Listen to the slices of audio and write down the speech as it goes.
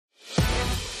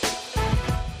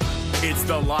It's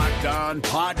the Locked On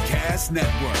Podcast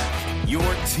Network, your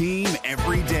team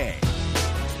every day.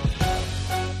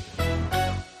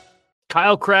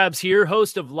 Kyle Krabs here,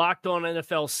 host of Locked On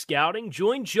NFL Scouting.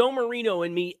 Join Joe Marino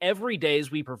and me every day as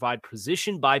we provide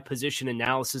position-by-position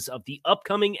analysis of the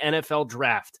upcoming NFL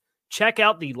Draft. Check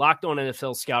out the Locked On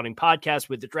NFL Scouting podcast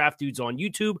with the Draft Dudes on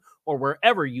YouTube or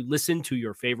wherever you listen to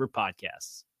your favorite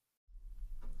podcasts.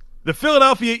 The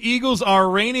Philadelphia Eagles are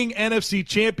reigning NFC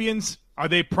champions. Are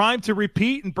they primed to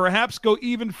repeat and perhaps go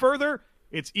even further?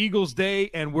 It's Eagles Day,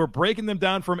 and we're breaking them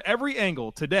down from every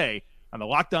angle today on the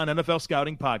Locked On NFL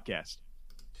Scouting podcast.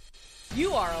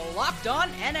 You are Locked On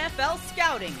NFL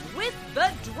Scouting with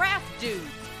the Draft Dudes,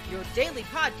 your daily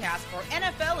podcast for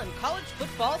NFL and college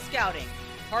football scouting.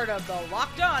 Part of the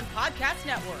Locked On Podcast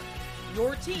Network,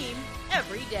 your team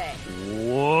every day.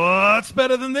 What's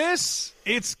better than this?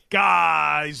 It's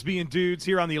guys being dudes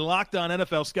here on the Locked On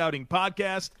NFL Scouting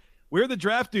podcast. We're the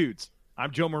Draft Dudes.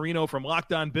 I'm Joe Marino from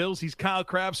Locked On Bills. He's Kyle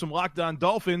Krabs from Locked On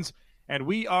Dolphins. And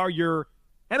we are your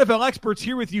NFL experts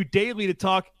here with you daily to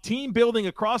talk team building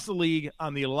across the league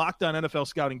on the Locked On NFL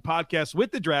Scouting podcast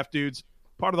with the Draft Dudes,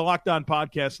 part of the Locked On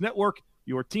Podcast Network,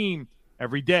 your team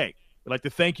every day. We'd like to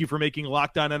thank you for making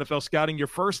Locked On NFL Scouting your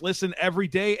first listen every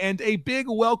day, and a big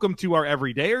welcome to our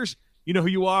everydayers. You know who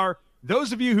you are.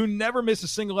 Those of you who never miss a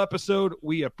single episode,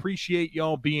 we appreciate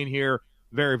y'all being here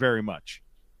very, very much.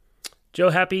 Joe,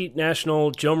 happy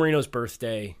National Joe Marino's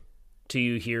birthday to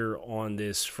you here on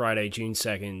this Friday, June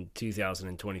 2nd,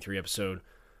 2023 episode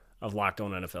of Locked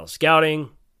On NFL Scouting.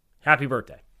 Happy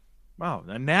birthday. Wow,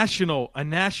 a national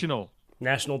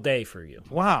day for you.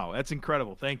 Wow, that's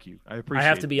incredible. Thank you. I appreciate it. I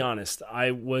have to be honest.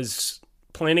 I was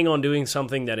planning on doing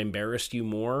something that embarrassed you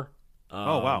more.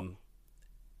 Oh, wow.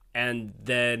 And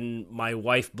then my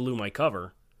wife blew my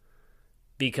cover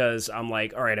because I'm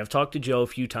like, all right, I've talked to Joe a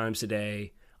few times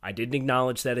today. I didn't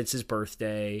acknowledge that it's his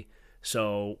birthday,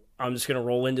 so I'm just going to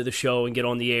roll into the show and get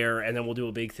on the air, and then we'll do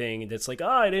a big thing. And it's like,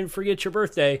 I didn't forget your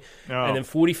birthday. Oh. And then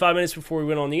 45 minutes before we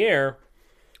went on the air,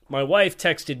 my wife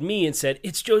texted me and said,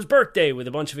 it's Joe's birthday, with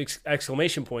a bunch of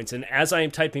exclamation points. And as I am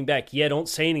typing back, don't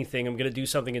say anything, I'm going to do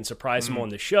something and surprise him on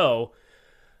the show,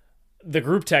 the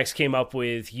group text came up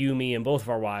with you, me, and both of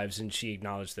our wives, and she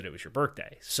acknowledged that it was your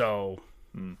birthday. So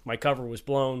my cover was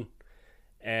blown,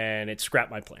 and it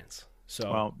scrapped my plans.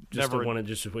 So wanted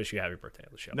just to wish you a happy birthday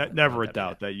on the show. Never a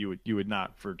doubt that you would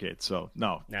not forget. So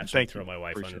no, naturally throw my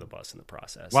wife under the bus in the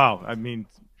process. Wow, I mean,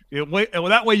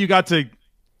 that way you got to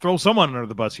throw someone under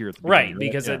the bus here at the beginning, right?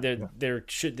 Because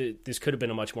this could have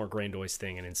been a much more grandiose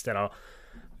thing, and instead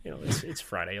it's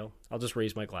Friday. I'll just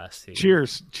raise my glass to you.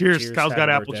 Cheers! Kyle's got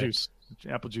apple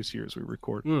juice here as we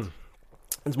record.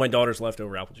 It's my daughter's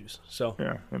leftover apple juice. So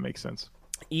yeah, that makes sense.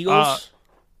 Eagles.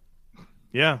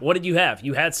 Yeah. What did you have?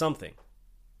 You had something.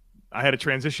 I had a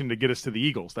transition to get us to the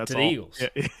Eagles. That's all. The Eagles.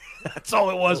 That's all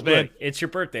it was, man. Look, it's your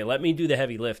birthday. Let me do the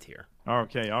heavy lift here.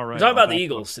 Okay, all right. We're talking about the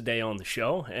Eagles today on the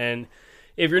show. And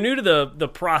if you're new to the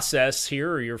process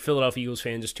here, or you're a Philadelphia Eagles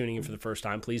fan just tuning in for the first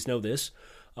time, please know this.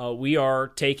 We are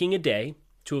taking a day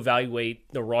to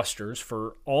evaluate the rosters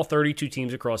for all 32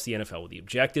 teams across the NFL, with the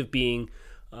objective being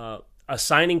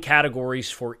assigning categories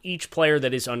for each player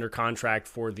that is under contract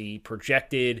for the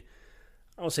projected,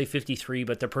 I won't say 53,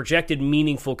 but the projected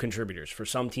meaningful contributors. For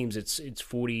some teams, it's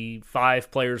 45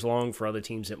 players long. For other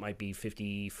teams, it might be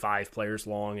 55 players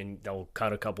long, and they'll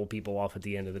cut a couple people off at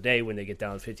the end of the day when they get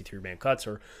down to 53-man cuts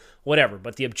or whatever.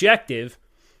 But the objective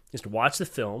is to watch the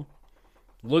film,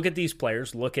 look at these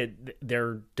players, look at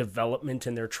their development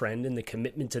and their trend and the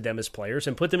commitment to them as players,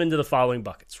 and put them into the following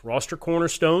buckets. Roster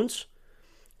cornerstones,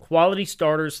 quality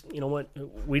starters. You know what?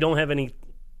 We don't have any...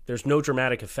 There's no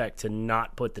dramatic effect to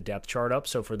not put the depth chart up.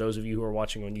 So for those of you who are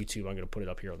watching on YouTube, I'm going to put it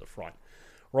up here on the front.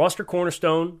 Roster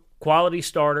cornerstone, quality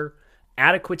starter,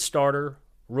 adequate starter,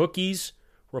 rookies,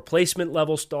 replacement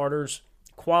level starters,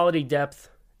 quality depth,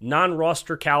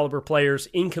 non-roster caliber players,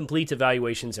 incomplete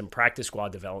evaluations, and practice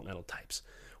squad developmental types.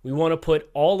 We want to put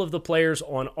all of the players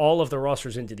on all of the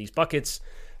rosters into these buckets.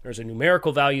 There's a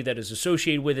numerical value that is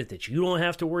associated with it that you don't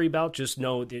have to worry about. Just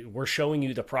know that we're showing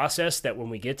you the process, that when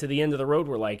we get to the end of the road,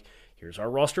 we're like, here's our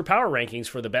roster power rankings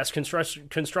for the best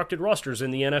constructed rosters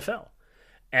in the NFL.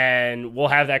 And we'll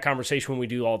have that conversation when we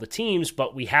do all the teams,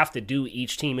 but we have to do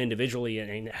each team individually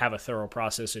and have a thorough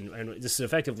process. And this is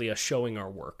effectively us showing our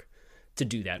work to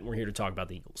do that. And we're here to talk about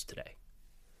the Eagles today.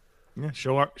 Yeah,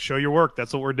 show your work.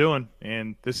 That's what we're doing.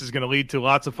 And this is going to lead to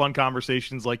lots of fun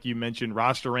conversations, like you mentioned,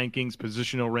 roster rankings,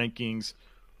 positional rankings,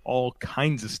 all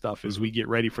kinds of stuff as we get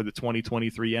ready for the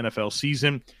 2023 NFL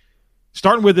season.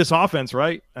 Starting with this offense,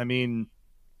 right? I mean,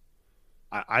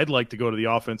 I'd like to go to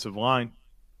the offensive line.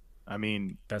 I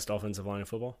mean, best offensive line in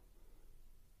football?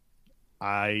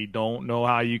 I don't know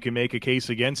how you can make a case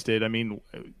against it. I mean,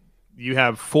 you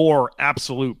have 4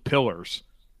 absolute pillars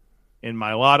in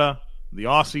Mailata, the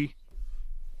Aussie,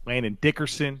 Landon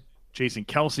Dickerson. Jason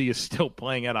Kelce is still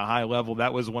playing at a high level.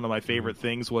 That was one of my favorite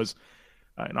things was,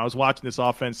 and I was watching this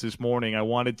offense this morning, I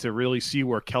wanted to really see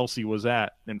where Kelce was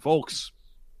at. And folks,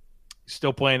 he's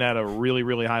still playing at a really,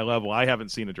 really high level. I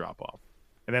haven't seen a drop-off.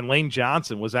 And then Lane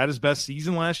Johnson, was that his best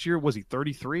season last year? Was he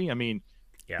 33? I mean,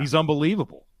 He's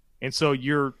unbelievable. And so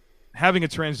you're having a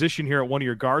transition here at one of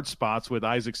your guard spots with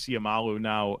Isaac Seumalo,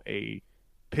 now a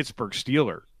Pittsburgh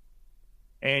Steeler.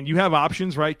 And you have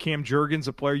options, right? Cam Jurgens,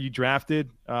 a player you drafted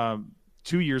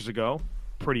 2 years ago,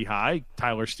 pretty high.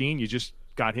 Tyler Steen, you just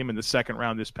got him in the second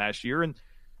round this past year. And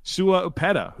Sua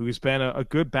Opeta, who's been a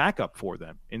good backup for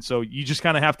them. And so you just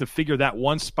kind of have to figure that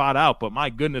one spot out. But my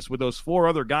goodness, with those 4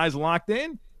 other guys locked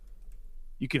in,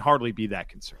 you can hardly be that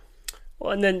concerned.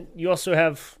 Well, and then you also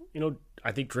have,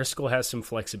 I think Driscoll has some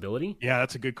flexibility. Yeah,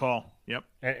 that's a good call. Yep.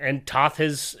 And Toth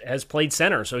has played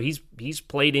center, so he's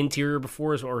played interior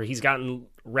before, or he's gotten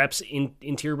reps in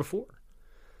interior before.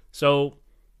 So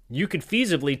you could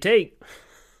feasibly take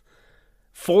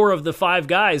 4 of the 5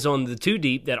 guys on the 2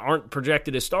 deep that aren't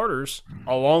projected as starters,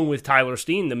 along with Tyler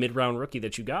Steen, the mid-round rookie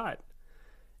that you got,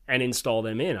 and install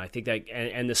them in. I think that,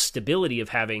 and the stability of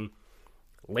having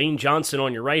Lane Johnson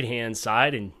on your right-hand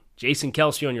side and Jason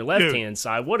Kelce on your left-hand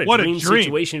side. What a dream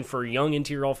situation for young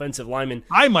interior offensive linemen.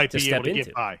 I might be able to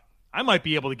get by. I might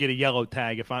be able to get a yellow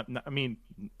tag if I mean,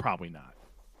 probably not.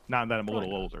 Not that I'm a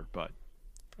little older, but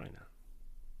probably not.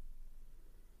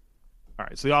 All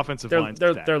right, so the offensive line,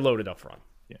 they're loaded up front.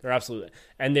 Yeah. They're absolutely,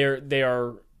 and they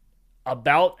are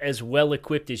about as well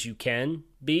equipped as you can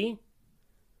be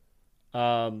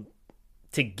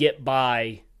to get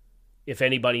by if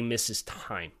anybody misses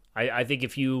time. I think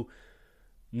if you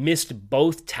missed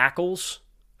both tackles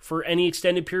for any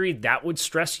extended period, that would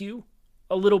stress you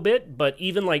a little bit. But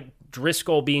even like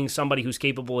Driscoll being somebody who's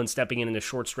capable in stepping in a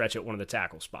short stretch at one of the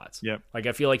tackle spots. Yep. Like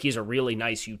I feel like he's a really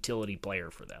nice utility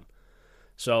player for them.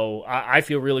 So I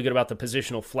feel really good about the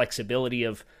positional flexibility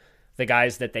of the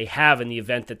guys that they have in the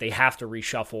event that they have to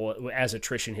reshuffle as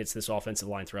attrition hits this offensive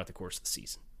line throughout the course of the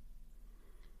season.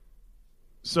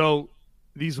 So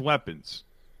these weapons,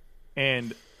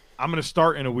 and I'm going to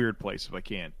start in a weird place if I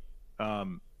can,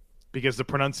 because the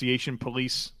pronunciation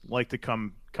police like to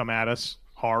come at us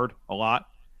hard a lot.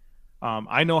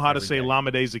 I know how to say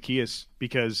Lamade Zaccheaus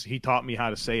because he taught me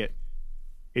how to say it.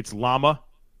 It's Lama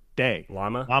Day.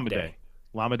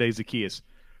 Lamade Zaccheaus.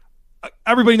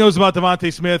 Everybody knows about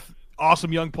Devontae Smith,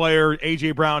 awesome young player.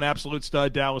 A.J. Brown, absolute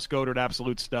stud. Dallas Goedert,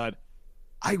 absolute stud.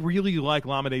 I really like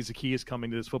Lamade Zaccheaus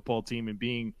coming to this football team and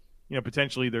being,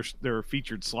 potentially their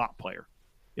featured slot player.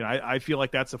 I feel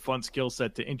like that's a fun skill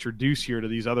set to introduce here to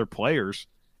these other players.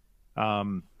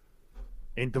 And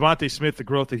Devontae Smith, the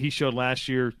growth that he showed last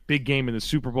year, big game in the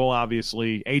Super Bowl,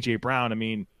 obviously. A.J. Brown, I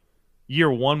mean,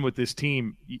 year one with this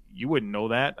team, you wouldn't know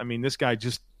that. I mean, this guy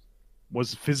just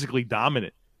was physically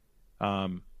dominant,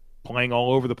 playing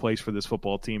all over the place for this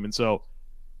football team. And so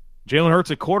Jalen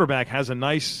Hurts at quarterback has a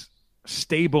nice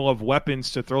stable of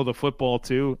weapons to throw the football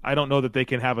to. I don't know that they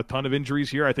can have a ton of injuries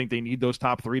here. I think they need those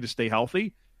top 3 to stay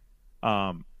healthy.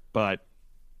 But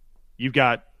you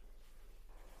got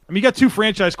 2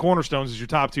 franchise cornerstones as your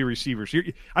top 2 receivers.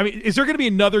 Is there going to be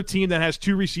another team that has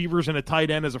 2 receivers and a tight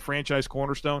end as a franchise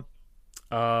cornerstone?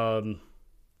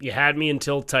 You had me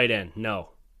until tight end. No.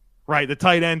 Right, the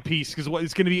tight end piece, because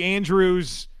it's going to be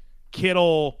Andrews,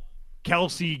 Kittle,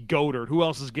 Kelce, Goedert. Who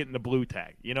else is getting the blue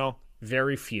tag,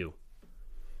 Very few.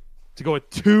 To go with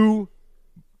 2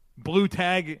 blue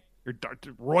tag or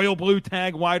royal blue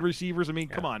tag wide receivers. I mean,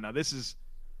 come on now. This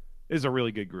is a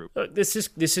really good group. This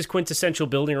is quintessential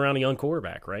building around a young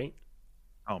quarterback, right?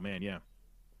 Oh man, yeah.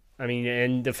 I mean,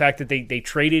 and the fact that they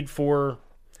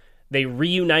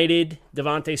reunited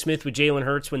Devontae Smith with Jalen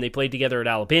Hurts when they played together at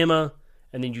Alabama,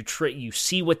 and then you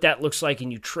see what that looks like,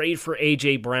 and you trade for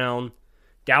A.J. Brown.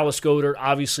 Dallas Goedert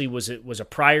obviously was a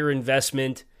prior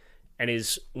investment and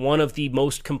is one of the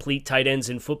most complete tight ends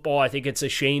in football. I think it's a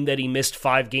shame that he missed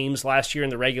 5 games last year in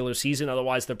the regular season.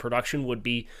 Otherwise, the production would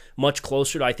be much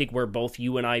closer to, I think, where both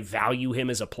you and I value him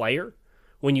as a player.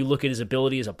 When you look at his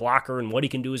ability as a blocker and what he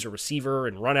can do as a receiver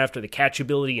and run after the catch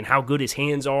ability and how good his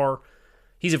hands are,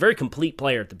 he's a very complete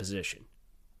player at the position.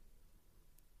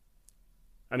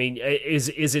 I mean,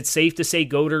 is it safe to say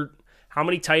Goedert, how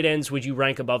many tight ends would you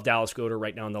rank above Dallas Goedert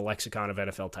right now in the lexicon of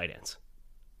NFL tight ends?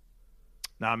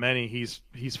 Not many. He's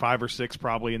 5 or 6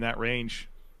 probably in that range.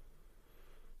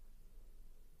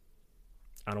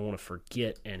 I don't want to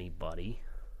forget anybody.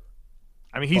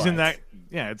 I mean, he's in that.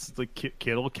 Yeah, it's like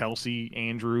Kittle, Kelce,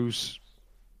 Andrews,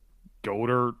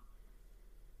 Goddard,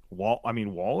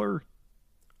 Waller.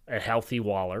 A healthy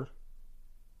Waller.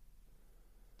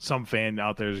 Some fan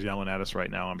out there is yelling at us right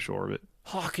now, I'm sure of it.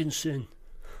 Hawkinson.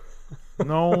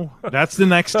 No, that's the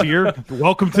next tier.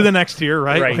 Welcome to the next tier,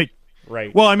 right? Right. Like,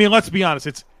 Right. well, I mean, let's be honest.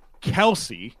 It's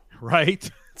Kelsey, right?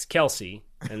 It's Kelsey,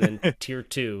 and then tier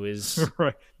 2 is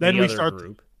Right. Then the we other start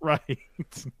group. Right.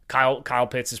 Kyle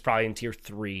Pitts is probably in tier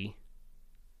 3.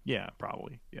 Yeah,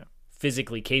 probably. Yeah.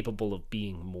 Physically capable of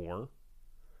being more.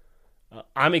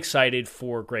 I'm excited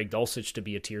for Greg Dulcich to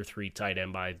be a tier 3 tight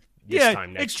end by this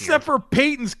time next year. Except for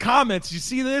Peyton's comments. You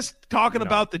see this? Talking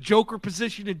about the Joker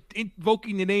position and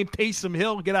invoking the name Taysom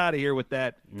Hill. Get out of here with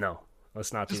that. No,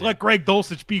 let's not do Just that. let Greg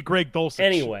Dulcich be Greg Dulcich.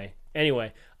 Anyway,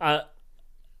 I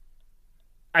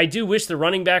do wish the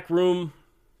running back room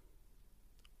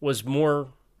was more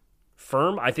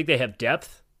firm. I think they have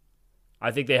depth.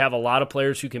 I think they have a lot of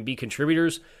players who can be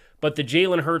contributors. But the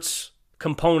Jalen Hurts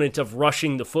component of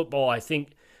rushing the football, I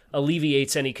think,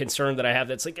 alleviates any concern that I have.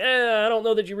 That's like, I don't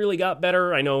know that you really got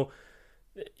better. I know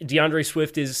DeAndre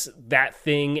Swift is that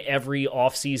thing every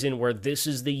offseason where this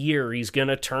is the year he's going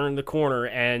to turn the corner,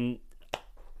 and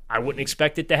I wouldn't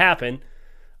expect it to happen.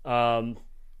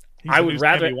 I would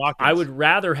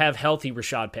rather have healthy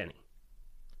Rashad Penny.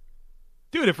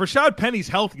 Dude, if Rashad Penny's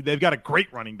healthy, they've got a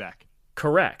great running back.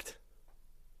 Correct.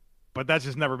 But that's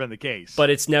just never been the case. But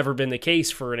it's never been the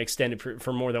case for an extended,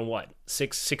 for more than what,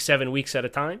 7 weeks at a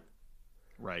time?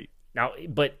 Right. Now,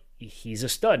 but he's a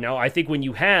stud. Now, I think when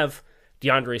you have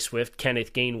DeAndre Swift,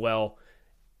 Kenneth Gainwell,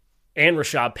 and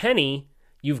Rashad Penny,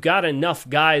 you've got enough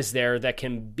guys there that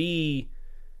can be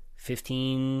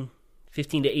 15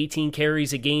 to 18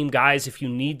 carries a game guys if you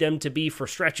need them to be for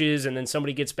stretches, and then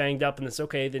somebody gets banged up and it's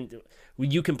okay, then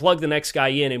you can plug the next guy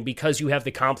in, and because you have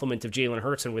the complement of Jalen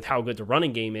Hurts and with how good the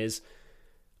running game is,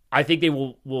 I think they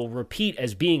will repeat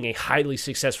as being a highly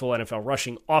successful NFL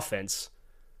rushing offense.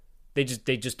 They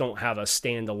just don't have a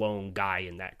standalone guy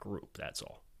in that group, that's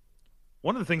all.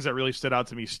 One of the things that really stood out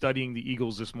to me studying the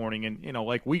Eagles this morning, and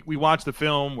like we watched the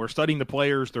film, we're studying the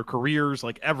players, their careers,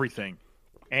 like everything.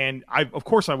 And I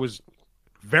was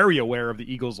very aware of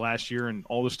the Eagles last year and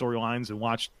all the storylines and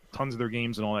watched tons of their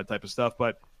games and all that type of stuff.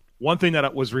 But one thing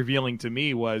that was revealing to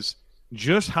me was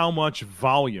just how much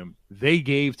volume they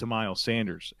gave to Miles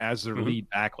Sanders as their lead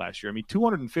back last year. I mean,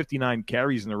 259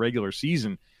 carries in the regular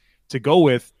season to go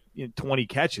with 20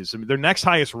 catches. I mean, their next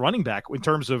highest running back in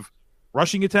terms of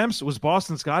rushing attempts was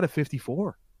Boston Scott at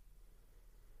 54.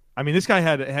 I mean, this guy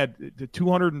had the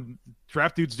 200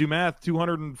 draft dudes do math,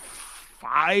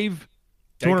 205.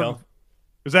 There you go.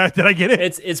 Did I get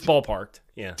it? It's ballparked.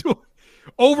 Yeah.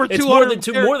 Over it's 200.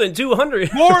 More than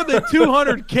 200. More than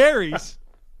 200 carries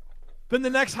than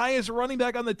the next highest running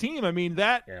back on the team. I mean,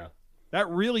 that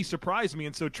really surprised me.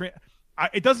 And so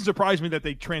it doesn't surprise me that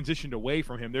they transitioned away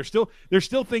from him. There's still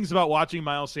things about watching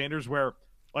Miles Sanders where,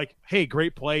 like, hey,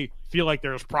 great play. Feel like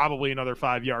there's probably another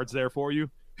 5 yards there for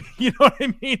you. You know what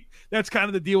I mean? That's kind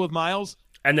of the deal with Miles.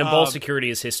 And then ball security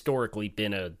has historically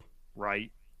been a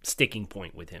sticking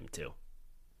point with him too.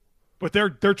 But they're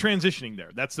transitioning there.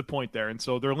 That's the point there. And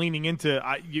so they're leaning into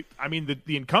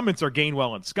the incumbents are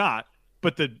Gainwell and Scott,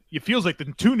 but it feels like the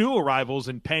two new arrivals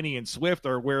in Penny and Swift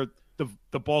are where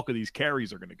the bulk of these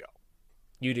carries are going to go.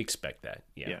 You'd expect that.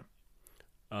 Yeah.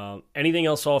 Anything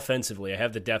else offensively? I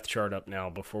have the depth chart up now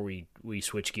before we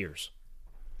switch gears.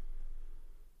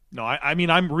 No, I mean,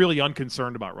 I'm really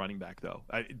unconcerned about running back, though.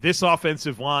 This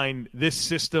offensive line, this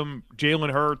system,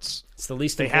 Jalen Hurts. It's the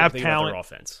least they important have thing talent. about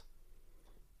their offense.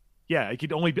 Yeah, I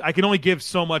can only give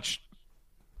so much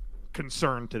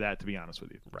concern to that, to be honest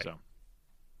with you. Right. So,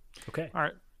 okay. All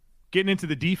right. Getting into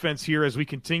the defense here as we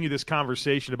continue this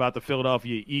conversation about the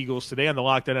Philadelphia Eagles today on the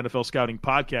Locked On NFL Scouting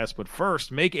Podcast. But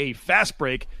first, make a fast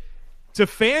break to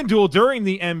FanDuel during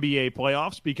the NBA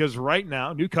playoffs, because right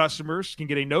now new customers can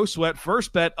get a no-sweat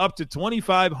first bet up to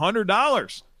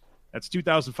 $2,500. That's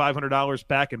 $2,500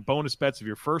 back in bonus bets if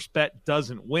your first bet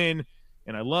doesn't win.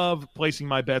 And I love placing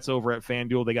my bets over at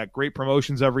FanDuel. They got great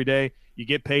promotions every day. You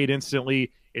get paid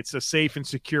instantly. It's a safe and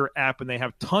secure app, and they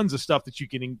have tons of stuff that you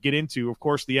can get into. Of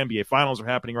course, the NBA Finals are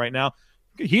happening right now.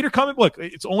 Heat are coming. Look,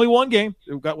 it's only one game.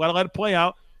 We've got to let it play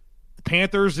out. The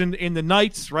Panthers and the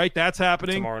Knights, right? That's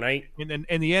happening Tomorrow night. In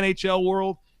the NHL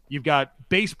world, you've got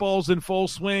baseballs in full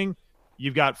swing.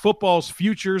 You've got football's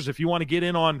futures. If you want to get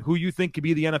in on who you think could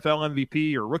be the NFL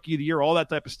MVP or Rookie of the Year, all that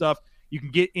type of stuff, you can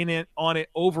get on it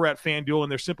over at FanDuel,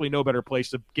 and there's simply no better place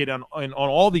to get on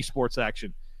all these sports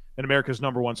action than America's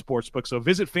 #1 sportsbook. So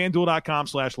visit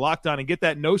FanDuel.com/LockedOn and get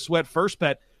that no-sweat first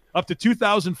bet up to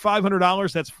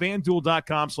 $2,500. That's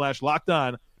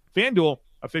FanDuel.com/LockedOn. FanDuel,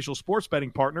 official sports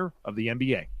betting partner of the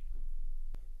NBA.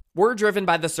 We're driven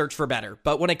by the search for better,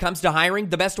 but when it comes to hiring,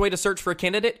 the best way to search for a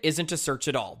candidate isn't to search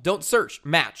at all. Don't search,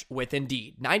 match with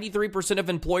Indeed. 93% of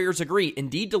employers agree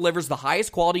Indeed delivers the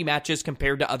highest quality matches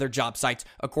compared to other job sites,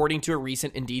 according to a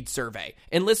recent Indeed survey.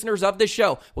 And listeners of this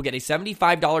show will get a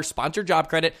 $75 sponsored job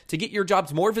credit to get your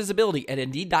jobs more visibility at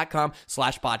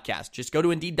Indeed.com/podcast. Just go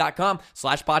to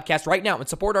Indeed.com/podcast right now and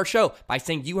support our show by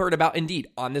saying you heard about Indeed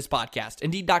on this podcast.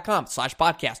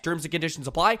 Indeed.com/podcast. Terms and conditions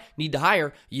apply. Need to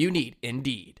hire? You need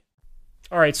Indeed.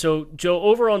 All right, so, Joe,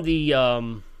 over on the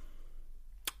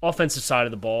offensive side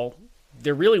of the ball,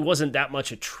 there really wasn't that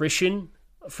much attrition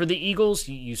for the Eagles.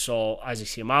 You saw Isaac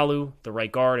Seumalo, the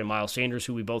right guard, and Miles Sanders,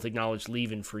 who we both acknowledged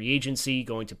leave in free agency,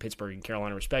 going to Pittsburgh and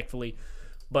Carolina respectively.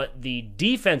 But the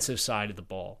defensive side of the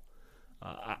ball,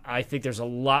 I think there's a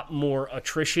lot more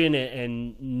attrition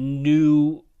and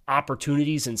new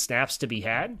opportunities and snaps to be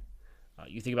had.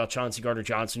 You think about Chauncey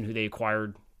Gardner-Johnson, who they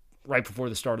acquired right before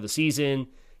the start of the season,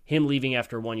 him leaving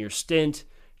after a one-year stint,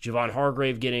 Javon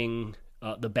Hargrave getting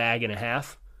the bag and a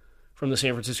half from the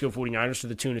San Francisco 49ers to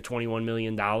the tune of $21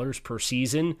 million per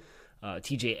season.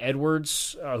 TJ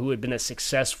Edwards, who had been a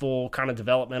successful kind of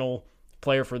developmental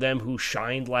player for them, who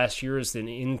shined last year as an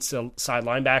inside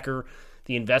linebacker.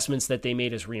 The investments that they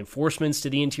made as reinforcements to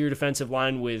the interior defensive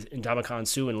line with Ndamukong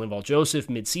Suh and Linval Joseph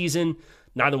midseason.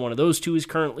 Neither one of those two is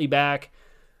currently back.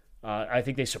 I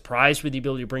think they surprised with the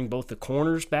ability to bring both the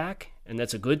corners back, and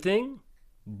that's a good thing.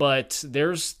 But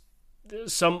there's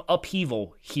some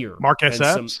upheaval here. Marcus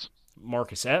Epps.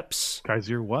 Marcus Epps.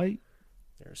 Kaiser White.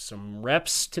 There's some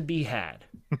reps to be had,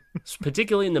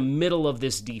 particularly in the middle of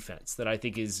this defense, that I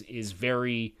think is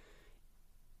very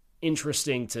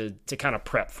interesting to kind of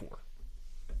prep for.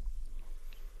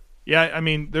 Yeah, I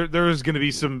mean, there's going to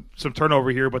be some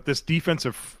turnover here, but this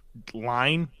defensive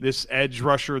line, this edge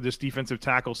rusher, this defensive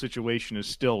tackle situation is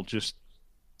still just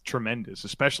tremendous,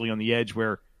 especially on the edge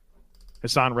where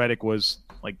Hassan Reddick was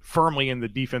like firmly in the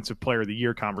defensive player of the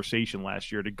year conversation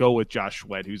last year, to go with Josh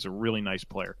Sweat, who's a really nice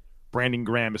player. Brandon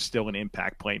Graham is still an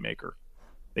impact playmaker.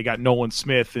 They got Nolan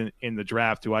Smith in the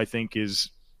draft, who I think is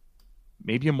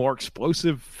maybe a more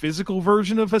explosive physical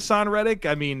version of Hassan Reddick.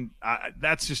 I mean,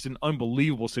 that's just an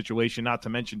unbelievable situation, not to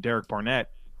mention Derek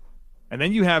Barnett. And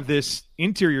then you have this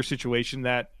interior situation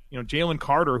that, Jalen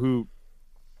Carter, who,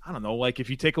 I don't know, like if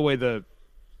you take away the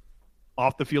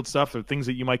off-the-field stuff or things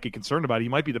that you might get concerned about, he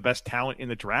might be the best talent in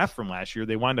the draft from last year.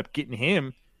 They wind up getting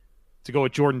him to go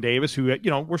with Jordan Davis, who,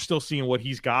 we're still seeing what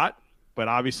he's got, but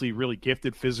obviously really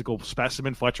gifted physical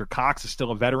specimen. Fletcher Cox is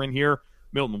still a veteran here.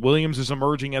 Milton Williams is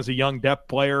emerging as a young depth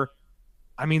player.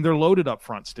 I mean, they're loaded up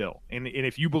front still. And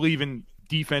if you believe in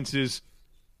defenses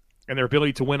and their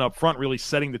ability to win up front, really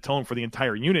setting the tone for the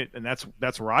entire unit, and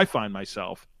that's where I find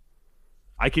myself.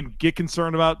 I can get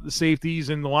concerned about the safeties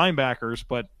and the linebackers,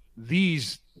 but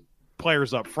these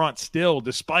players up front still,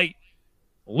 despite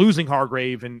losing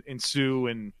Hargrave and Suh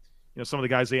and some of the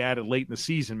guys they added late in the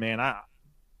season, man,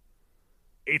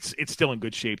 it's still in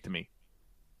good shape to me.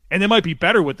 And they might be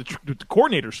better with the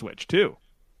coordinator switch too.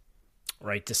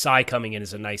 Right, Desai coming in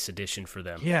is a nice addition for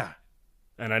them. Yeah.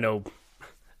 And I know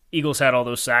Eagles had all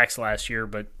those sacks last year,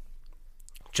 but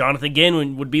Jonathan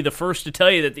Gannon would be the first to tell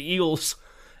you that the Eagles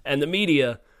and the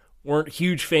media weren't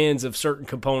huge fans of certain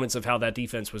components of how that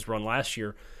defense was run last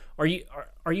year. Are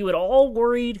you at all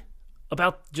worried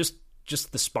about just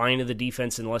the spine of the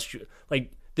defense? Unless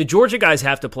the Georgia guys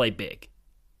have to play big.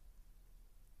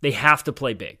 They have to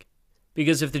play big.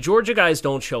 Because if the Georgia guys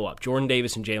don't show up, Jordan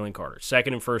Davis and Jalen Carter,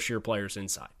 second and first year players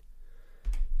inside.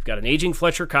 You've got an aging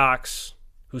Fletcher Cox,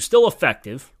 who's still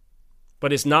effective,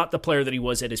 but is not the player that he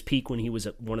was at his peak when he was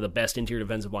one of the best interior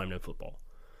defensive linemen in football.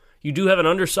 You do have an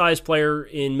undersized player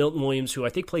in Milton Williams, who I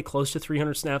think played close to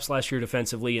 300 snaps last year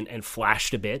defensively and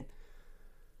flashed a bit.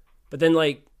 But then,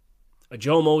 a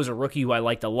Joe Mo is a rookie who I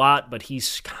liked a lot, but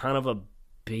he's kind of a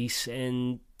base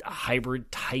and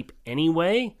hybrid type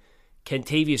anyway.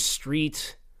 Kentavious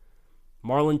Street,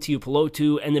 Marlon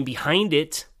Tuipulotu, and then behind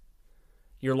it,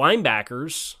 your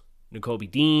linebackers, Nakobe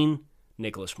Dean,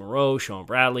 Nicholas Moreau, Sean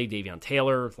Bradley, Davion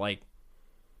Taylor. I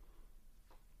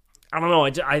don't know.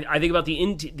 I think about the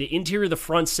interior of the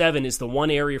front seven is the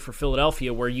one area for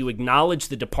Philadelphia where you acknowledge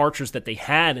the departures that they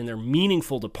had, and they're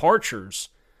meaningful departures.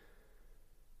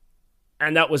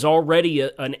 And that was already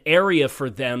an area for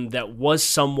them that was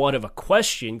somewhat of a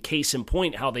question. Case in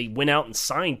point, how they went out and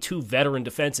signed 2 veteran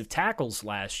defensive tackles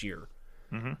last year.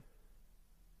 Mm-hmm.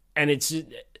 And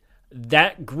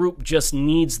that group just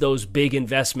needs those big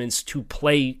investments to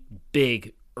play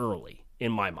big early,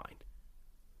 in my mind.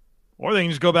 Or they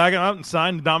can just go back out and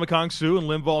sign Ndamukong Suh and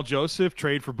Linval Joseph,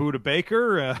 trade for Budda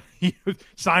Baker,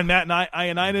 sign Matt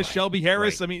Ioannidis, right, Shelby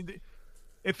Harris. Right. I mean,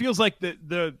 it feels like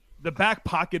the the back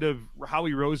pocket of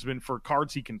Howie Roseman for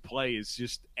cards he can play is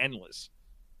just endless,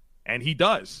 and he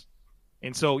does.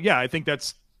 And so, yeah, I think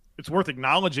it's worth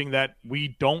acknowledging that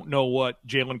we don't know what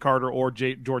Jalen Carter or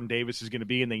Jordan Davis is going to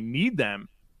be, and they need them.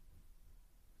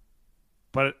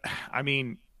 But, I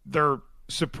mean, they're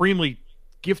supremely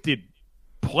gifted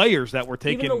players that were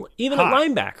taken even a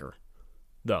linebacker,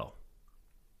 though.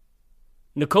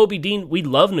 Nakobe Dean, we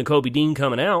love Nakobe Dean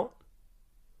coming out.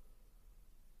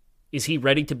 Is he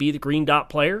ready to be the green dot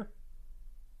player?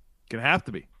 Gonna have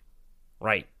to be.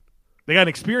 Right. They got an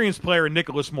experienced player in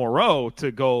Nicholas Moreau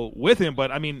to go with him,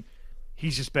 but I mean,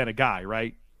 he's just been a guy,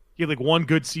 right? He had like one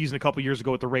good season a couple years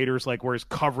ago with the Raiders, like where his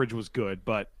coverage was good,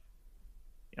 but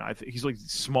you know, I think he's like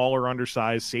smaller,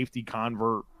 undersized, safety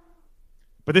convert.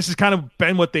 But this has kind of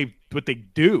been what they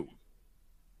do.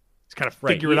 It's kind of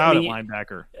figure it out at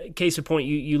linebacker. Case in point,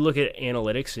 you look at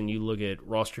analytics and you look at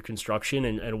roster construction,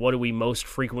 and what do we most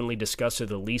frequently discuss are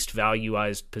the least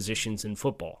valuized positions in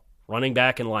football? Running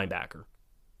back and linebacker.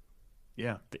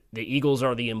 Yeah. The Eagles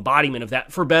are the embodiment of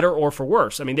that, for better or for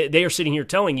worse. I mean, they are sitting here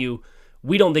telling you,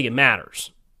 we don't think it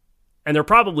matters. And they're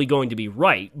probably going to be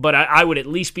right, but I would at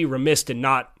least be remiss to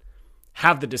not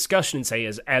have the discussion and say,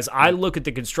 as I look at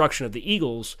the construction of the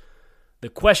Eagles, the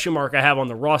question mark I have on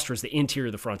the roster is the interior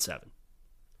of the front seven.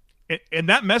 And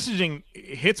that messaging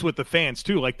hits with the fans,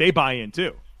 too. Like, they buy in,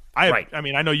 too. I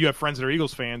mean, I know you have friends that are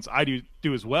Eagles fans. I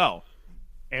do as well.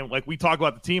 And, like, we talk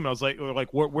about the team, and I was like,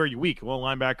 where are you weak? Well,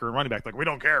 linebacker and running back. Like, we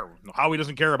don't care. Howie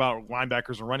doesn't care about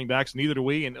linebackers and running backs. Neither do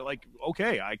we. And, like,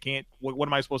 okay, I can't – what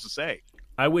am I supposed to say?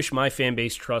 I wish my fan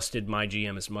base trusted my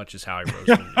GM as much as Howie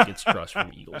Roseman gets trust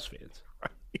from Eagles fans.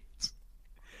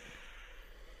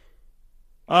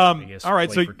 I guess all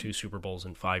right, so for 2 Super Bowls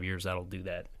in 5 years, that'll do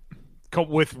that.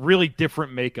 With really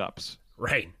different makeups.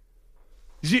 Right.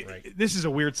 This is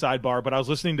a weird sidebar, but I was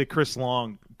listening to Chris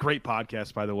Long, great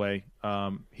podcast, by the way.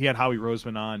 He had Howie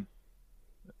Roseman on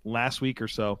last week or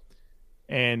so,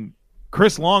 and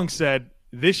Chris Long said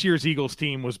this year's Eagles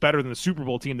team was better than the Super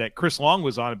Bowl team that Chris Long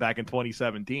was on back in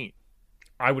 2017.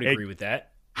 I would agree with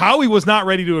that. Howie was not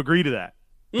ready to agree to that.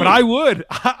 But I would.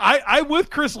 I'm with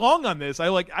Chris Long on this.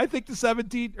 I think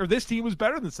this team was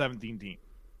better than the 17 team.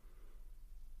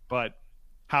 But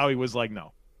Howie was like,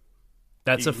 no.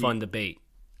 That's a fun debate.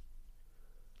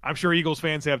 I'm sure Eagles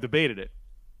fans have debated it.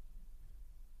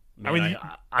 Man,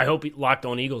 I hope Locked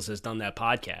On Eagles has done that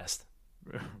podcast.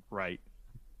 Right.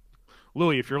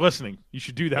 Louis, if you're listening, you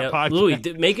should do that podcast.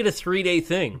 Louis, make it a 3-day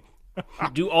thing.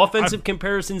 Do offensive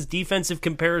comparisons, defensive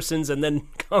comparisons, and then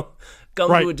come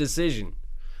to a decision.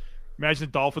 Imagine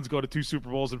the Dolphins go to 2 Super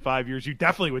Bowls in 5 years. You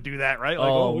definitely would do that, right?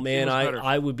 Like, man,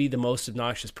 I would be the most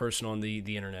obnoxious person on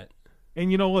the internet.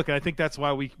 And, look, I think that's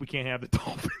why we can't have the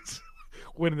Dolphins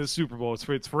winning the Super Bowl.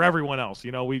 It's for everyone else.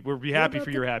 We'll be happy for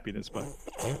your happiness. But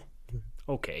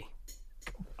okay.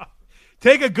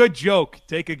 Take a good joke.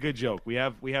 We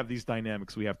have these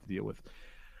dynamics we have to deal with.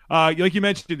 Like you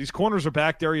mentioned, these corners are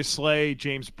back. Darius Slay,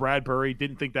 James Bradbury.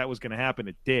 Didn't think that was going to happen.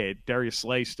 It did. Darius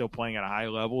Slay still playing at a high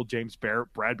level. James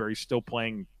Bradbury still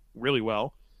playing really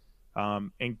well.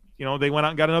 And they went out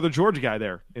and got another Georgia guy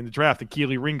there in the draft, and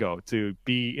Keely Ringo, to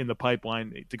be in the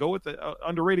pipeline to go with the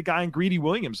underrated guy in Greedy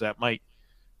Williams that might,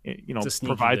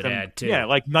 provide them,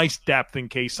 like nice depth in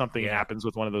case something happens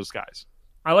with one of those guys.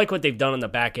 I like what they've done on the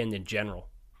back end in general.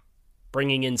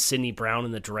 Bringing in Sidney Brown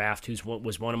in the draft,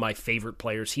 was one of my favorite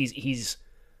players. He's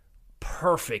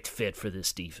perfect fit for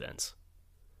this defense.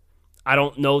 I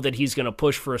don't know that he's going to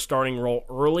push for a starting role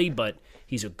early, but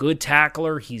he's a good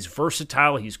tackler. He's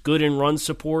versatile. He's good in run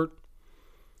support.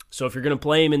 So if you're going to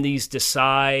play him in these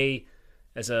Desai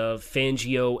as a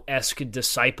Fangio-esque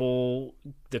disciple,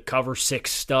 the cover 6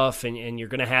 stuff, and you're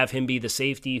going to have him be the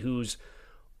safety who's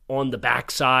on the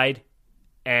backside,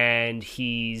 and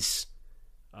he's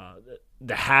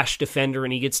the hash defender,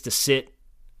 and he gets to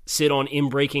sit on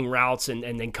in-breaking routes and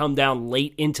then come down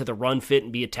late into the run fit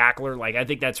and be a tackler. Like, I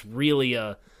think that's really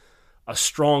a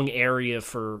strong area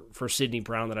for Sidney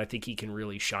Brown that I think he can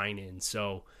really shine in.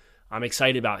 So I'm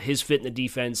excited about his fit in the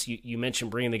defense. You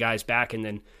mentioned bringing the guys back, and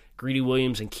then Greedy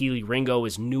Williams and Keely Ringo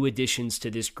as new additions to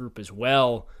this group as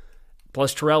well.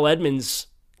 Plus Terrell Edmonds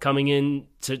coming in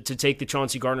to take the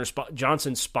Chauncey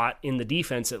Gardner-Johnson spot in the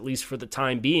defense, at least for the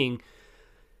time being.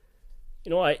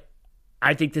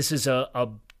 I think this is a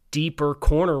deeper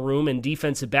corner room and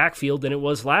defensive backfield than it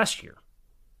was last year.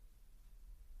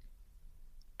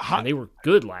 And they were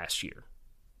good last year.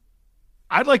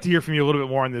 I'd like to hear from you a little bit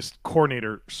more on this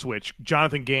coordinator switch.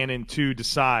 Jonathan Gannon to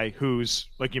Desai, who's,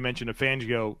 like you mentioned, a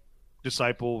Fangio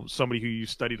disciple, somebody who you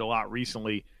studied a lot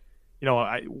recently.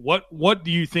 What do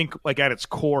you think, like, at its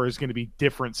core is going to be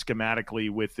different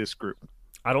schematically with this group?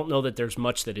 I don't know that there's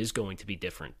much that is going to be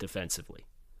different defensively.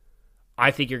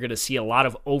 I think you're going to see a lot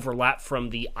of overlap from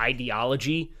the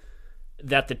ideology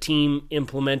that the team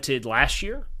implemented last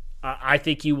year. I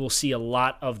think you will see a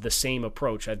lot of the same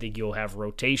approach. I think you'll have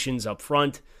rotations up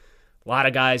front, a lot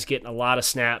of guys getting a lot of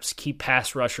snaps, keep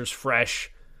pass rushers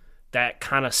fresh, that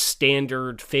kind of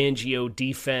standard Fangio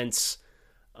defense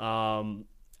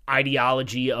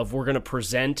ideology of we're going to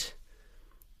present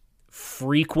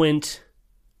frequent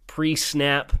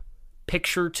pre-snap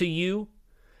picture to you.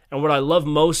 And what I love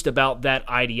most about that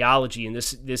ideology, and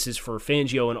this is for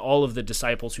Fangio and all of the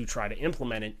disciples who try to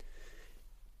implement it,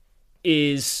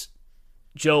 is,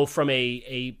 Joe, from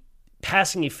a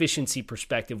passing efficiency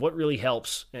perspective, what really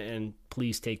helps, and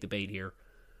please take the bait here,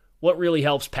 what really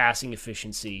helps passing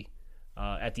efficiency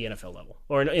at the NFL level,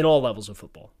 or in all levels of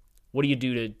football? What do you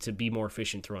do to be more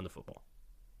efficient throwing the football?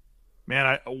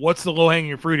 Man, what's the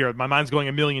low-hanging fruit here? My mind's going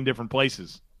a million different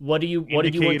places. What did you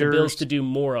want the Bills to do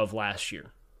more of last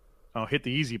year? Oh, hit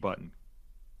the easy button.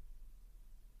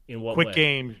 In what Quick way?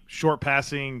 game, short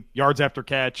passing, yards after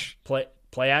catch. Play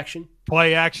action?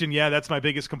 Play action, yeah, that's my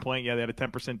biggest complaint. Yeah, they had a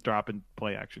 10% drop in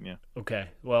play action, yeah. Okay.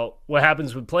 Well, what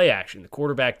happens with play action? The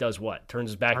quarterback does what? Turns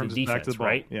his back to the defense,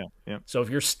 right? Yeah. So if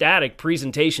your static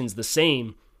presentation's the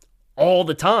same all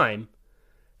the time,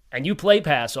 and you play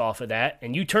pass off of that,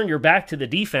 and you turn your back to the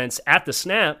defense at the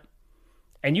snap,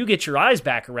 and you get your eyes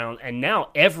back around, and now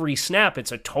every snap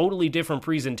it's a totally different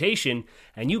presentation,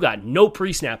 and you got no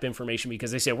pre-snap information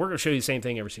because they said, we're going to show you the same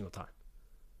thing every single time.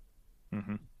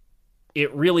 Mm-hmm.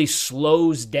 It really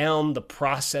slows down the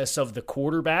process of the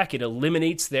quarterback. It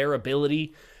eliminates their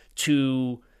ability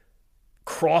to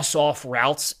cross off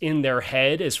routes in their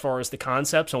head as far as the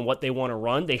concepts on what they want to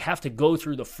run. They have to go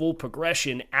through the full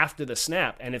progression after the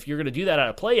snap. And if you're going to do that out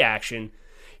of play action,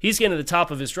 he's getting to the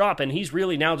top of his drop, and he's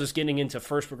really now just getting into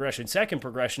first progression, second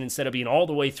progression, instead of being all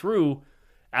the way through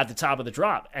at the top of the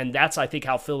drop. And that's, I think,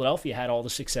 how Philadelphia had all the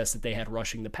success that they had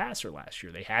rushing the passer last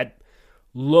year. They had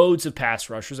loads of pass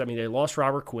rushers. I mean, they lost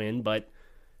Robert Quinn, but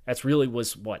that's really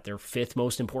was, their fifth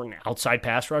most important outside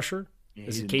pass rusher?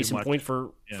 Is a case in point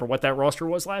for what that roster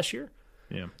was last year?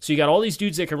 Yeah. So you got all these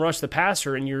dudes that can rush the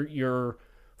passer, and you're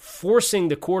forcing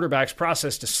the quarterback's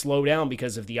process to slow down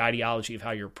because of the ideology of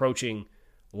how you're approaching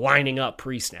lining up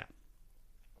pre-snap.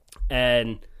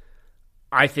 And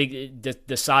I think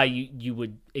the Sai you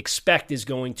would expect is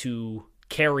going to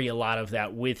carry a lot of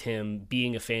that with him,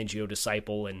 being a Fangio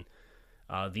disciple and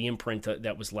the imprint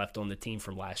that was left on the team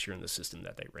from last year in the system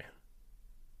that they ran.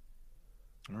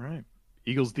 All right.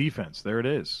 Eagles defense. There it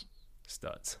is.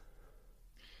 Studs.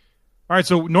 All right,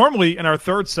 so normally in our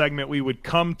third segment, we would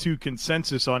come to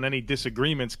consensus on any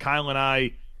disagreements. Kyle and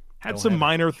I had some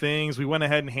minor things. We went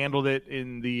ahead and handled it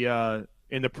in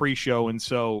the pre-show, and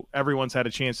so everyone's had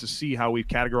a chance to see how we've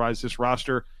categorized this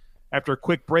roster. After a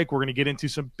quick break, we're going to get into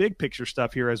some big picture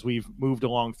stuff here as we've moved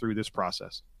along through this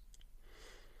process.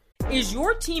 Is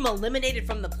your team eliminated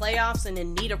from the playoffs and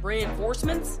in need of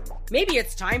reinforcements? Maybe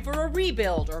it's time for a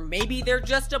rebuild, or maybe they're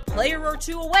just a player or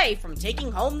two away from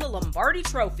taking home the Lombardi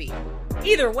Trophy.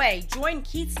 Either way, join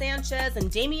Keith Sanchez and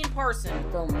Damian Parson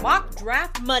for Mock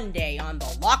Draft Monday on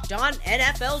the Locked On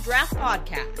NFL Draft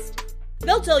Podcast.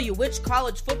 They'll tell you which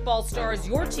college football stars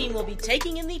your team will be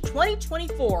taking in the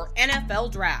 2024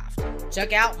 NFL Draft.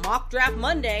 Check out Mock Draft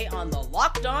Monday on the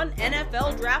Locked On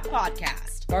NFL Draft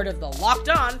Podcast, part of the Locked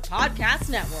On Podcast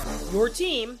Network, your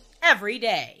team every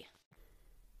day.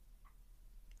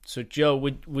 So, Joe,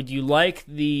 would you like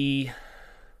the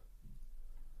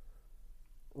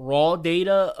raw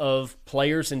data of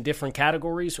players in different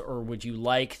categories, or would you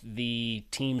like the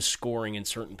team scoring in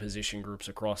certain position groups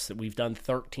across that? We've done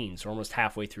 13, so almost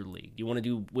halfway through the league. Do you want to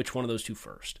do which one of those two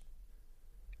first?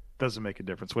 Doesn't make a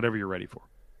difference. Whatever you're ready for.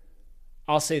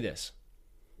 I'll say this.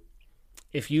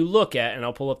 If you look at, and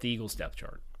I'll pull up the Eagles depth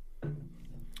chart,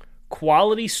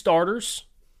 quality starters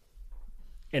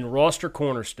and roster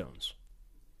cornerstones,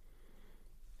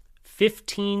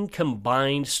 15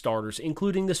 combined starters,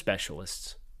 including the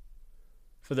specialists,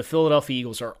 for the Philadelphia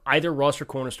Eagles are either roster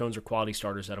cornerstones or quality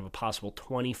starters out of a possible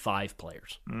 25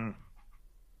 players.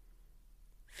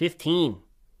 15.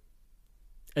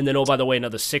 And then, oh, by the way,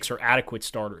 another 6 are adequate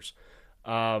starters.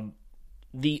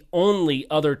 The only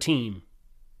other team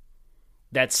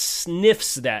that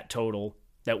sniffs that total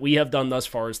that we have done thus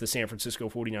far is the San Francisco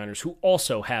 49ers, who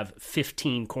also have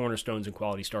 15 cornerstones and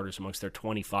quality starters amongst their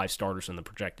 25 starters in the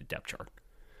projected depth chart.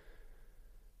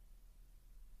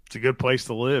 It's a good place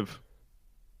to live.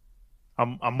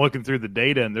 I'm looking through the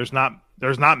data, and there's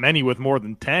not many with more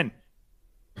than 10.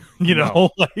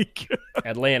 Like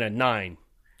Atlanta 9,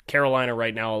 Carolina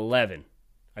right now 11.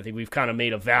 I think we've kind of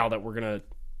made a vow that we're gonna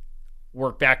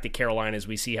work back to Carolina as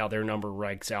we see how their number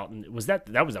ranks out. And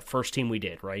that was the first team we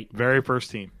did, right? Very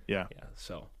first team, yeah. Yeah.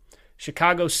 So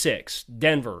Chicago 6,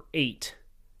 Denver 8,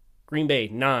 Green Bay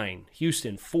 9,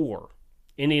 Houston 4,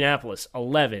 Indianapolis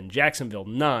 11, Jacksonville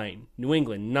 9, New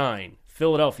England 9,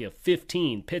 Philadelphia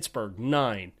 15, Pittsburgh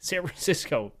 9, San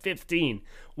Francisco 15,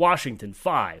 Washington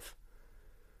 5.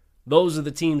 Those are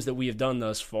the teams that we have done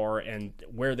thus far and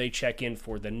where they check in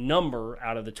for the number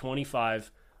out of the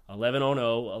 25, 11 on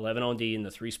O, 11 on D, and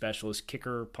the 3 specialists,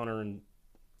 kicker, punter, and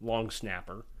long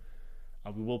snapper.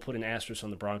 We will put an asterisk on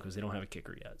the Broncos. They don't have a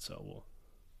kicker yet, so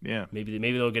maybe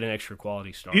they'll get an extra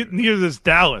quality starter. Neither does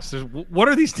Dallas. What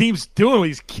are these teams doing with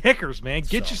these kickers, man?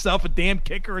 Get yourself a damn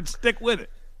kicker and stick with it.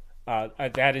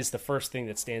 That is the first thing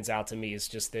that stands out to me is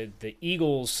just the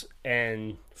Eagles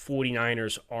and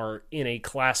 49ers are in a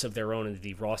class of their own in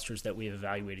the rosters that we have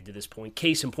evaluated to this point.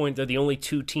 Case in point, they're the only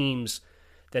 2 teams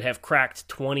that have cracked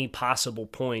 20 possible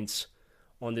points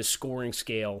on this scoring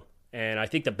scale. And I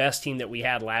think the best team that we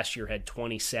had last year had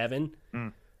 27,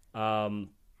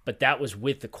 but that was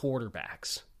with the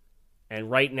quarterbacks. And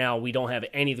right now, we don't have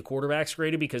any of the quarterbacks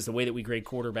graded because the way that we grade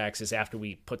quarterbacks is after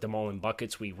we put them all in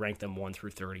buckets, we rank them 1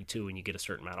 through 32, and you get a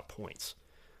certain amount of points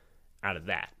out of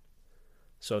that.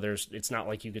 So it's not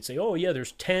like you could say, oh, yeah,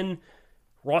 there's 10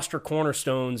 roster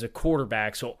cornerstones at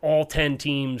quarterback, so all 10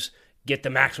 teams get the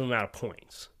maximum amount of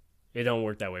points. It don't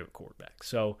work that way with quarterbacks.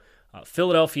 So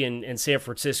Philadelphia and San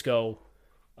Francisco,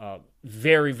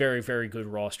 very, very, very good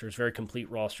rosters, very complete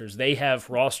rosters. They have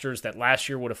rosters that last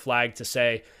year would have flagged to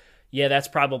say, yeah, that's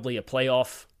probably a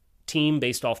playoff team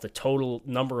based off the total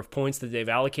number of points that they've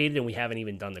allocated, and we haven't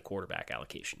even done the quarterback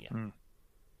allocation yet.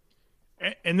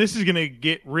 And this is going to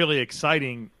get really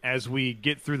exciting as we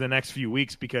get through the next few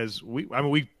weeks because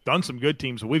we've done some good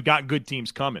teams, but we've got good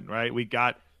teams coming, right? We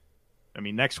got,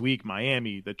 next week,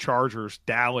 Miami, the Chargers,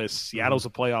 Dallas, Seattle's a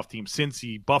playoff team,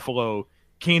 Cincy, Buffalo,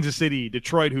 Kansas City,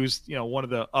 Detroit, who's one of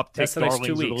the uptick darlings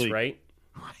of the league. Weeks, right?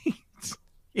 Right.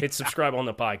 Hit subscribe on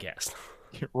the podcast.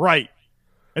 Right.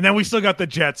 And then we still got the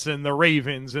Jets and the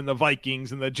Ravens and the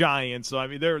Vikings and the Giants. So,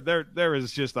 there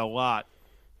is just a lot.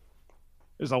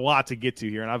 There's a lot to get to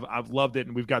here, and I've loved it,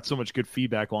 and we've got so much good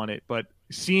feedback on it. But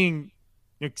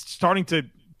starting to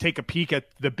take a peek at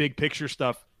the big picture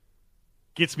stuff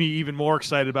gets me even more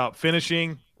excited about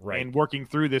finishing and working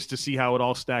through this to see how it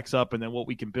all stacks up and then what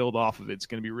we can build off of it. It's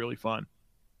going to be really fun.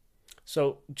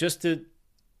 So just to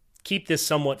keep this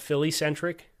somewhat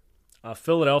Philly-centric,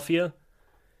 Philadelphia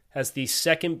has the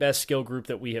second best skill group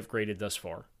that we have graded thus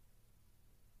far.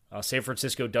 San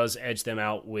Francisco does edge them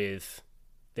out with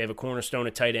they have a cornerstone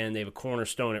at tight end, they have a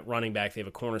cornerstone at running back, they have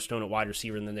a cornerstone at wide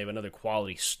receiver, and then they have another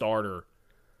quality starter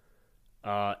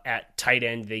at tight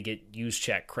end. They get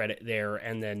Juszczyk credit there,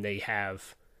 and then they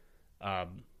have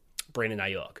Brandon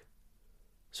Ayuk.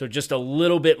 So just a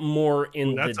little bit more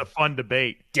in that's a fun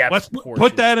debate. Let's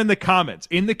put that in the comments.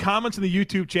 In the comments in the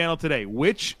YouTube channel today,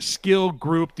 which skill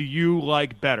group do you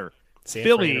like better?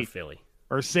 Philly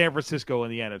or San Francisco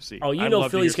in the NFC? Oh,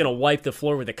 Philly's going to wipe the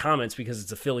floor with the comments because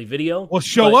it's a Philly video. Well,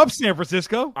 show up, San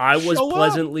Francisco. I was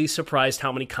pleasantly surprised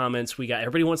how many comments we got.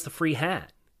 Everybody wants the free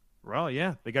hat. Well,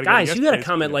 yeah. They got Guys, you got to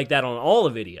comment like that on all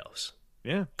the videos.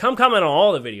 Yeah. Come comment on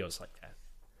all the videos like that.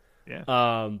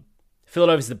 Yeah.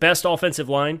 Philadelphia's the best offensive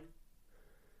line.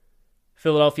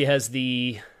 Philadelphia has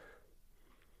the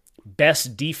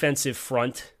best defensive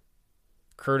front,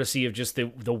 courtesy of just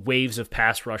the waves of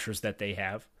pass rushers that they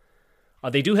have.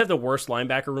 They do have the worst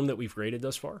linebacker room that we've graded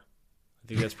thus far. I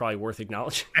think that's probably worth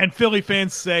acknowledging. And Philly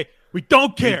fans say, we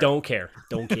don't care. We don't care.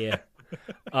 Don't care.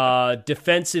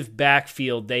 Defensive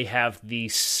backfield, they have the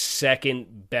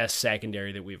second best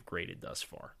secondary that we've graded thus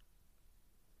far.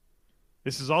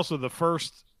 This is also the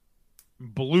first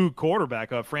blue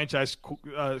quarterback, a franchise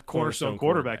cornerstone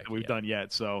quarterback that we've done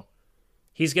yet. So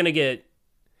he's gonna get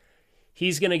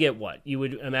what? You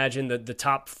would imagine that the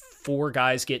top 4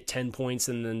 guys get 10 points,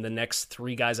 and then the next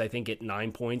 3 guys I think get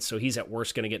 9 points. So he's at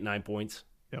worst gonna get 9 points.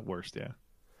 At worst, yeah.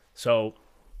 So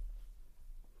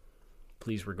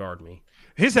please regard me.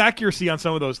 His accuracy on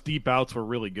some of those deep outs were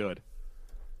really good.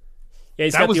 Yeah,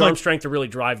 he's got the arm strength to really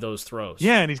drive those throws.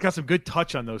 Yeah, and he's got some good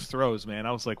touch on those throws, man.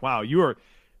 I was like, wow,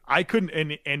 I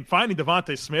couldn't, and finding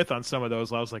Devontae Smith on some of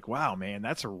those, I was like, wow, man,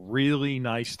 that's a really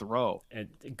nice throw. And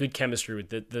good chemistry with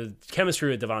the chemistry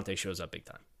with Devontae shows up big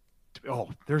time. Oh,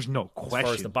 there's no question. As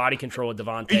far as the body control with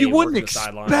Devontae, you wouldn't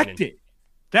expect it.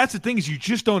 That's the thing is you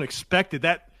just don't expect it.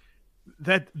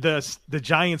 The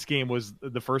Giants game was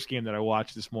the first game that I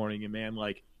watched this morning, and man,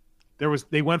 like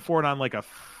they went for it on like a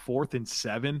 4th and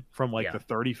 7 from the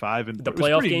 35, and the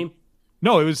playoff game.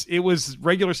 No, it was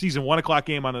regular season 1:00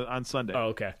 game on Sunday. Oh,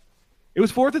 okay. It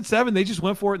was 4th and 7. They just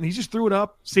went for it, and he just threw it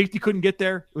up. Safety couldn't get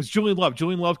there. It was Julian Love.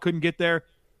 Julian Love couldn't get there.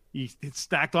 He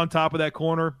stacked on top of that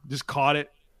corner, just caught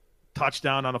it.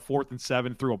 Touchdown on a 4th and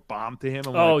 7, threw a bomb to him.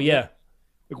 Yeah.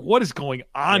 Like, what is going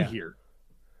on here?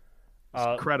 It's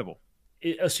incredible.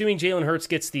 Assuming Jalen Hurts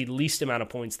gets the least amount of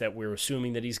points that we're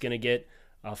assuming that he's going to get,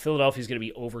 Philadelphia's going to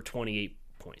be over 28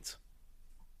 points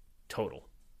total.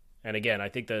 And again, I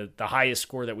think the highest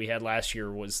score that we had last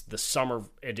year was the summer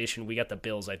edition. We got the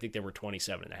Bills. I think they were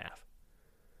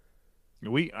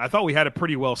 27.5. I thought we had it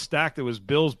pretty well stacked. It was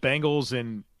Bills, Bengals,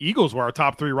 and Eagles were our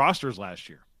top 3 rosters last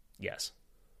year. Yes.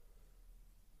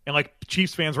 And like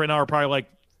Chiefs fans right now are probably like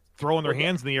throwing their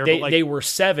hands in the air. They were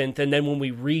 7th, and then when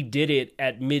we redid it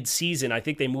at midseason, I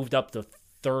think they moved up to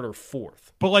 3rd or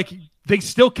 4th. But like they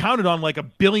still counted on like a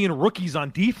billion rookies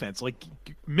on defense. Like,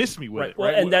 miss me with it.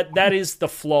 Well, right? And that is the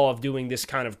flaw of doing this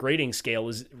kind of grading scale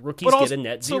is rookies get a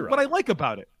net 0. So what I like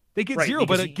about it, they get 0,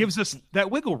 but it gives us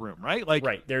that wiggle room, right? Like,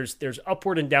 right. There's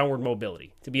upward and downward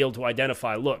mobility to be able to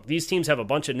identify, look, these teams have a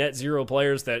bunch of net 0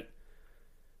 players that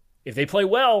if they play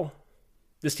well,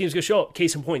 this team's going to show up.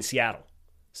 Case in point, Seattle.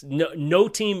 No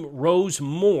team rose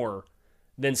more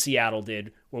than Seattle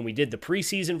did when we did the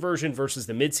preseason version versus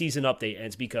the midseason update, and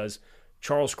it's because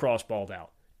Charles Cross balled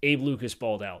out, Abe Lucas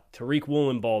balled out, Tariq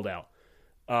Woolen balled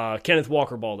out, Kenneth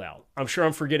Walker balled out. I'm sure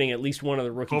I'm forgetting at least one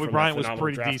other rookie Kobe from Bryant that was phenomenal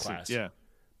pretty draft decent, class. yeah.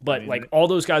 But like all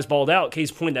those guys balled out. Case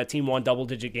in point, that team won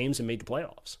double-digit games and made the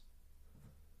playoffs.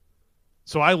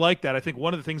 So I like that. I think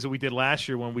one of the things that we did last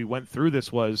year when we went through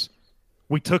this was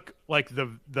we took like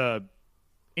the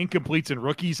incompletes and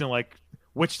rookies and like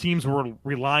which teams were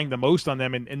relying the most on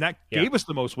them, and that gave us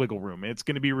the most wiggle room. It's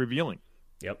going to be revealing.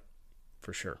 Yep,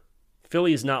 for sure.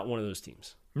 Philly is not one of those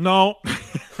teams. No.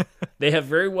 They have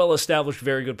very well-established,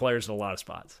 very good players in a lot of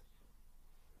spots.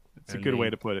 It's a good way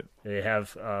to put it. They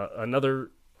have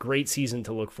another great season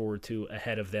to look forward to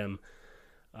ahead of them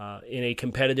in a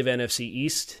competitive NFC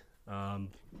East.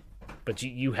 But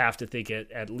you have to think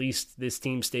at least this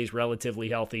team stays relatively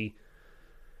healthy.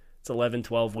 It's 11,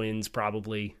 12 wins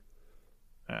probably.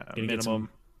 Minimum.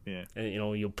 Yeah. And,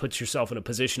 you'll put yourself in a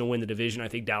position to win the division. I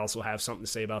think Dallas will have something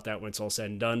to say about that when it's all said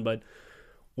and done. But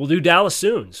we'll do Dallas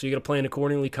soon. So you got to plan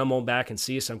accordingly. Come on back and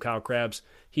see us. I'm Kyle Krabs.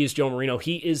 He is Joe Marino.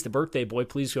 He is the birthday boy.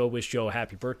 Please go wish Joe a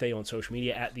happy birthday on social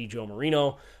media at the Joe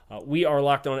Marino. We are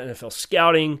Locked On NFL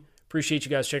Scouting. Appreciate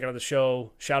you guys checking out the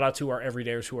show. Shout out to our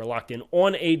everydayers who are locked in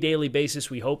on a daily basis.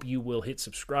 We hope you will hit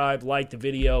subscribe, like the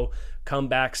video, come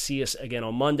back, see us again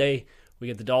on Monday. We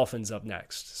get the Dolphins up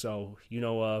next. So,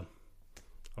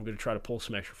 I'm going to try to pull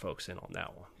some extra folks in on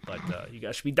that one. But you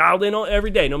guys should be dialed in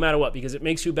every day, no matter what, because it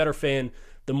makes you a better fan.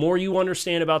 The more you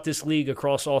understand about this league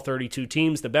across all 32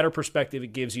 teams, the better perspective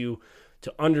it gives you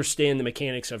to understand the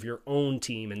mechanics of your own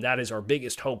team. And that is our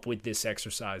biggest hope with this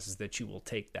exercise, is that you will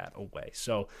take that away.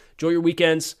 So enjoy your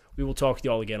weekends. We will talk with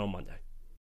you all again on Monday.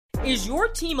 Is your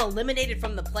team eliminated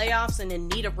from the playoffs and in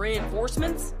need of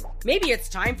reinforcements? Maybe it's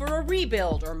time for a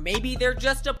rebuild, or maybe they're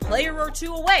just a player or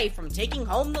two away from taking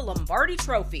home the Lombardi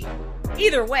Trophy.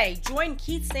 Either way, join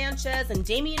Keith Sanchez and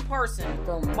Damian Parson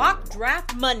for Mock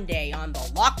Draft Monday on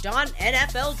the Locked On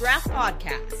NFL Draft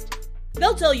Podcast.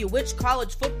 They'll tell you which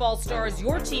college football stars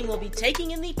your team will be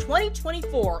taking in the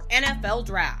 2024 NFL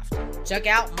Draft. Check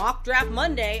out Mock Draft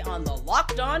Monday on the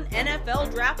Locked On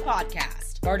NFL Draft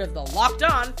Podcast, part of the Locked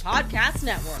On Podcast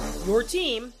Network, your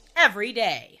team every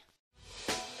day.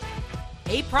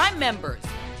 Hey, Prime members,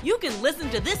 you can listen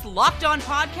to this Locked On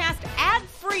podcast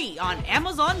ad-free on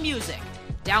Amazon Music.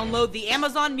 Download the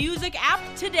Amazon Music app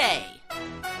today.